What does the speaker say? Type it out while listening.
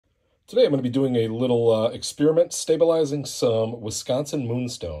Today I'm going to be doing a little experiment stabilizing some Wisconsin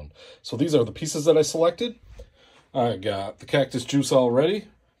Moonstone. So these are the pieces that I selected. I got the cactus juice all ready.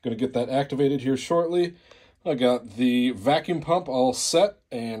 Going to get that activated here shortly. I got the vacuum pump all set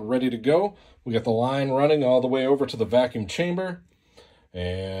and ready to go. We got the line running all the way over to the vacuum chamber.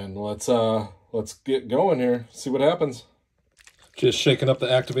 And let's get going here, see what happens. Just shaking up the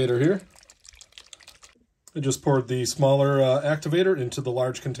activator here. I just poured the smaller activator into the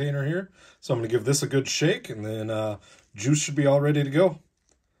large container here. So I'm going to give this a good shake, and then juice should be all ready to go.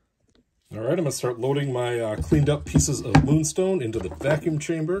 All right, I'm going to start loading my cleaned up pieces of Moonstone into the vacuum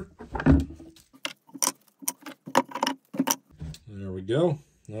chamber. There we go.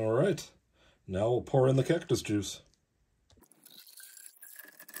 All right, now we'll pour in the cactus juice.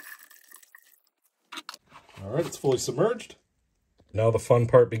 All right, it's fully submerged. Now the fun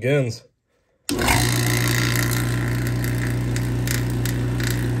part begins.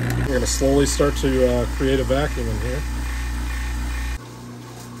 We're going to slowly start to create a vacuum in here.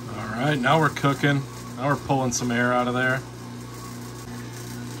 All right, now we're cooking. Now we're pulling some air out of there.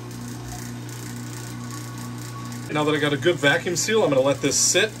 Now that I got a good vacuum seal, I'm going to let this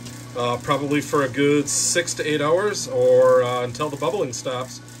sit probably for a good 6 to 8 hours or until the bubbling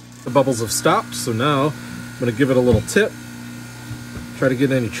stops. The bubbles have stopped, so now I'm going to give it a little tip. Try to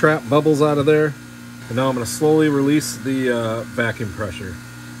get any trapped bubbles out of there. And now I'm going to slowly release the vacuum pressure.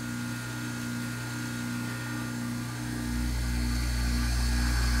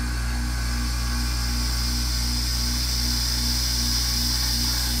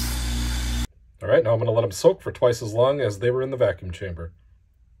 All right, now I'm going to let them soak for twice as long as they were in the vacuum chamber.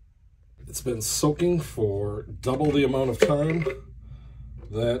 It's been soaking for double the amount of time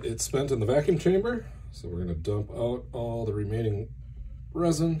that it spent in the vacuum chamber. So we're going to dump out all the remaining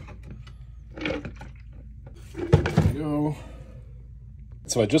resin. There we go.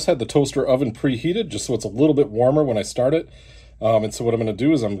 So I just had the toaster oven preheated just so it's a little bit warmer when I start it. And so what I'm going to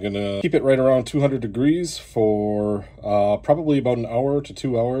do is I'm going to keep it right around 200 degrees for probably about an hour to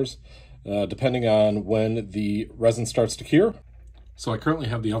 2 hours. Depending on when the resin starts to cure. So I currently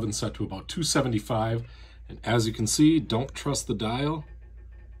have the oven set to about 275, and as you can see, don't trust the dial,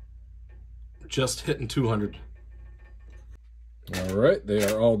 just hitting 200. All right, they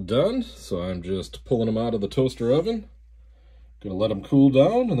are all done, so I'm just pulling them out of the toaster oven. Gonna let them cool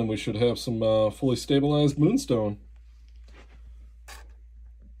down, and then we should have some fully stabilized Moonstone.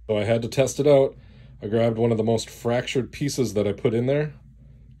 So I had to test it out. I grabbed one of the most fractured pieces that I put in there.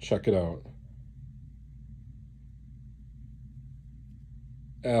 Check it out.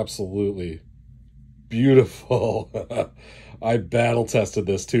 Absolutely beautiful. I battle tested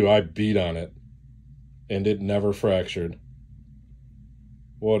this too. I beat on it and it never fractured.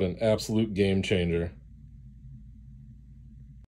 What an absolute game changer.